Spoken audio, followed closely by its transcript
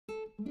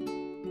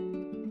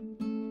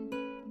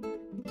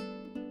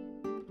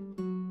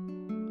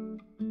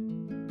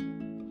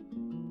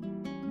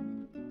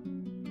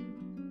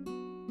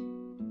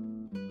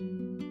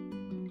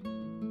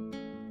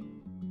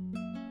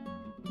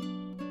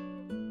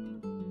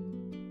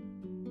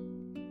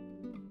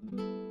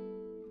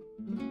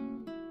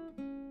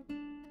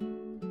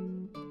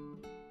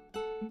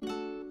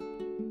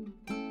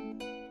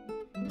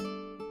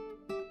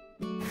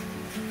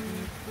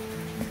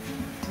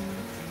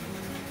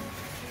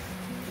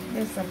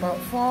There's about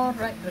 4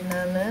 ripe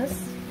bananas.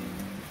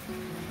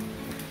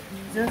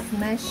 Just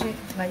mash it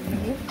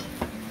lightly.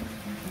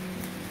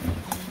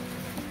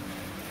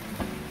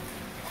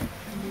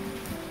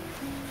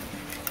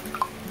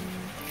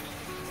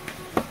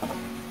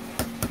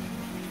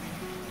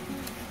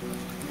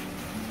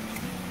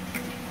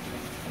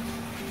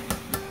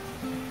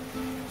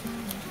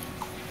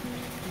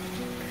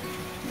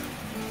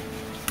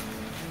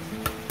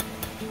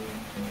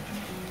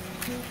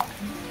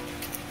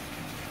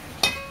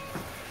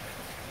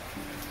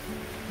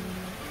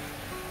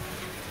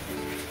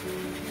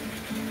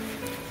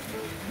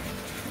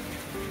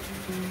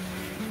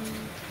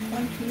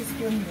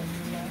 Teaspoon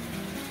vanilla.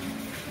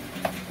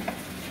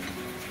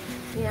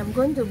 Yeah, I'm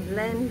going to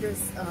blend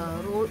this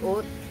rolled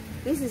oat.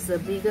 This is the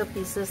bigger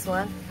pieces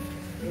one.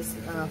 It's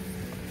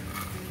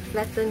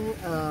flattened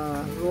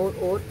rolled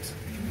oat,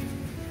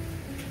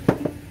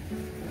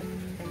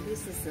 and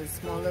this is the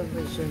smaller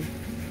version.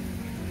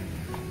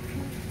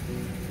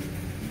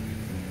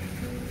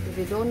 If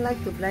you don't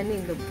like to blend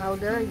in the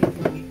powder, you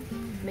can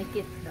make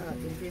it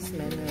in this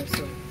manner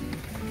also.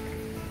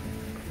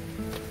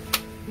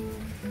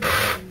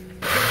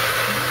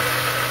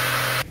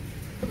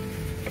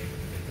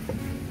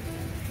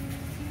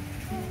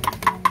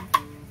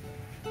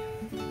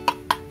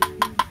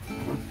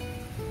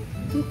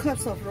 2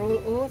 cups of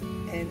rolled oat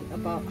and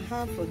about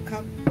half a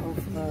cup of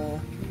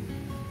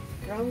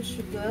brown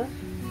sugar,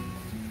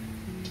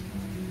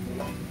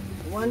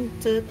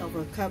 1/3 of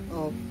a cup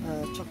of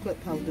chocolate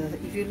powder.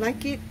 If you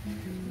like it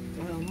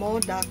more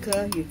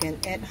darker, you can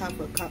add half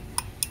a cup.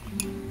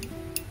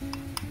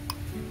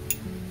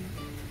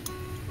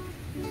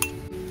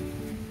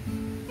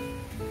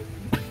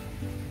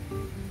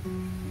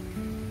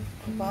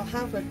 About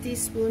half a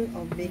teaspoon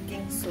of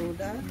baking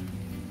soda,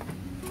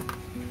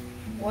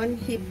 1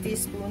 heaped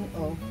teaspoon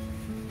of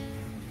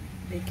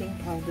baking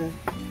powder.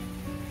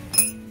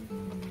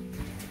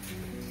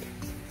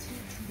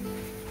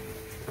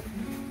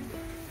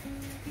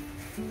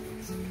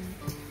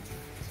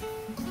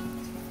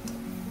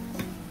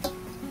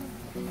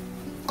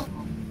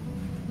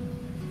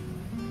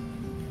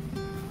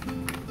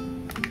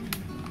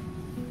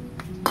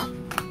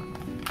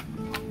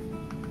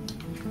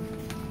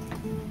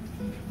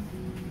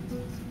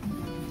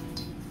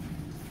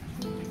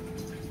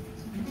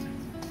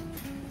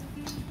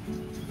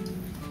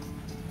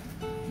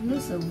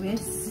 Use a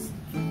whisk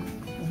to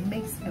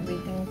mix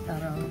everything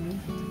thoroughly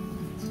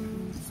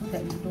so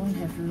that you don't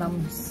have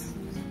lumps.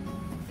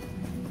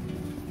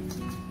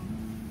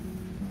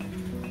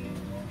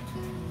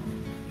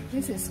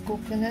 This is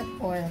coconut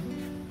oil,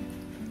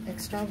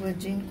 extra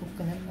virgin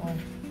coconut oil.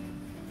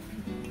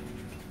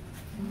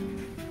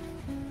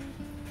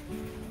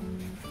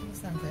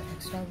 These are the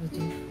extra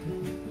virgin.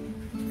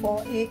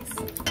 4 eggs,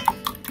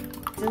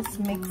 just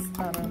mix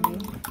thoroughly.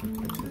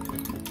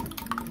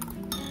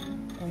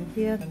 And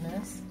here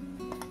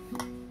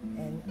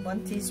and 1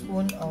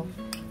 teaspoon of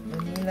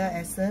vanilla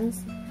essence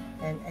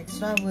and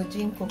extra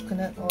virgin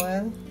coconut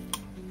oil,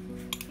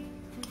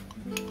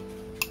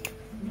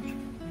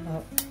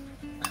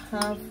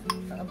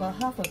 about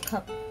half a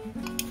cup.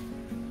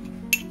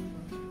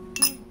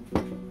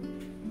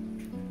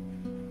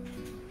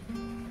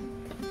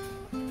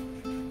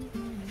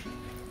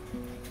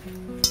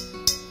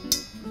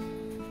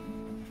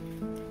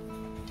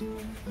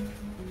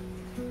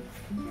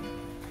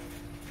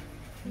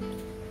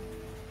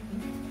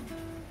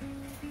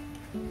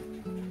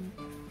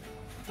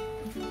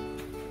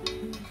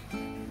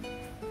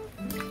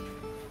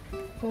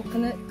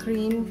 Coconut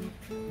cream,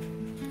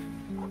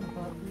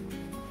 about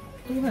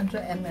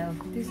 200 ml.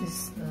 This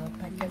is the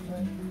packet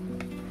one.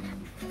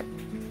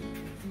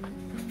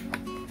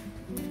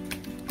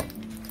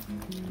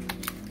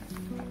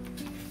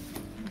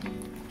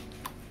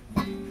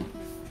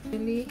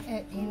 Really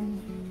add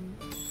in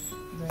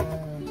the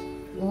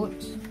oat,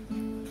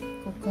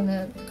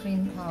 coconut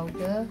cream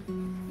powder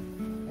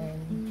and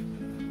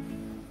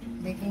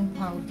baking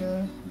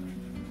powder,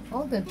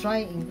 all the dry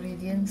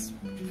ingredients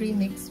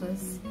pre-mix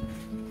first,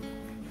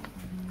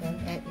 then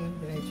add in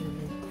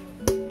gradually.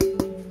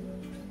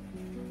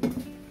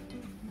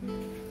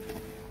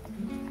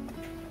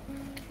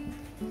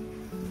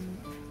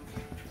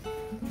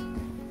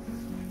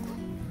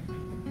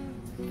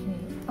 Okay.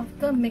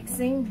 After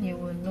mixing, you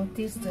will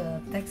notice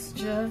the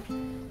texture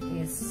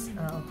is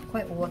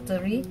quite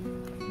watery,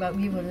 but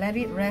we will let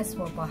it rest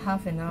for about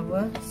half an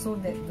hour so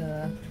that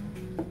the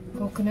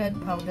coconut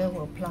powder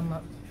will plump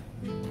up.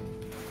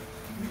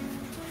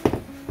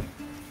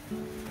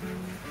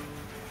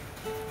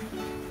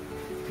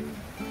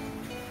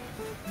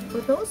 For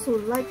those who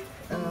like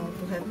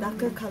to have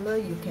darker color,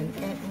 you can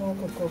add more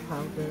cocoa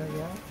powder,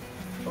 yeah,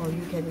 or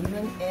you can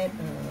even add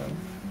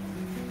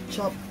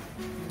chopped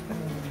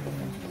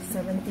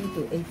 70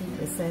 to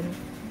 80%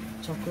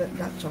 chocolate,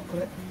 dark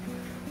chocolate.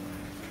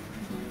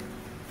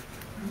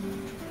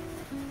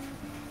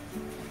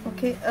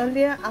 Okay,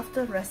 earlier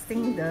after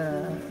resting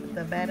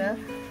the batter,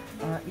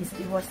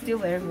 it was still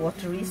very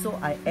watery, so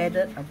I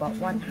added about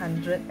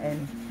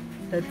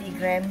 130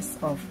 grams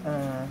of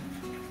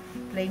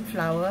plain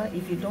flour.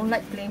 If you don't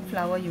like plain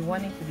flour, you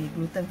want it to be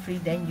gluten-free,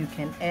 then you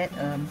can add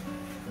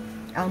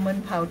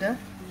almond powder.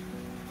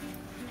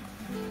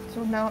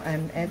 So now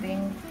I'm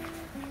adding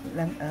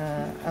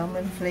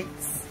almond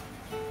flakes.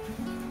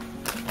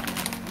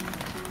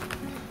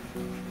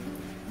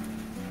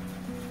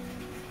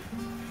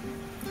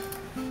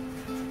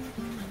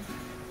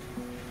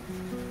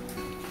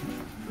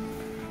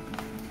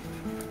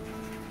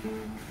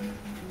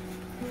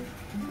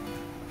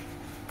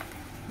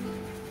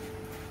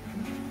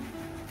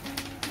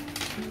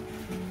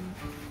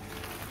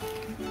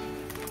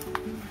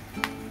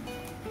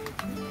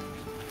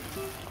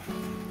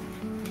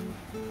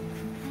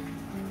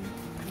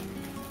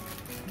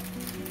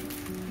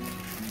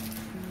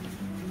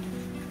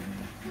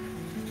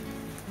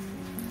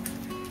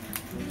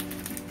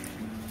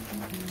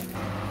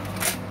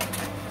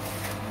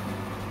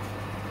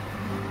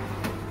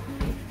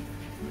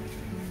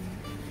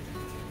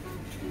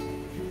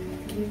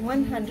 Okay,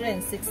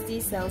 160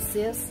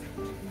 Celsius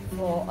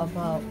for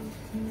about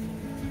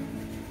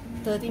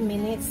 30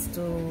 minutes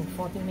to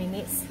 40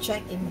 minutes.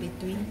 Check in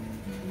between.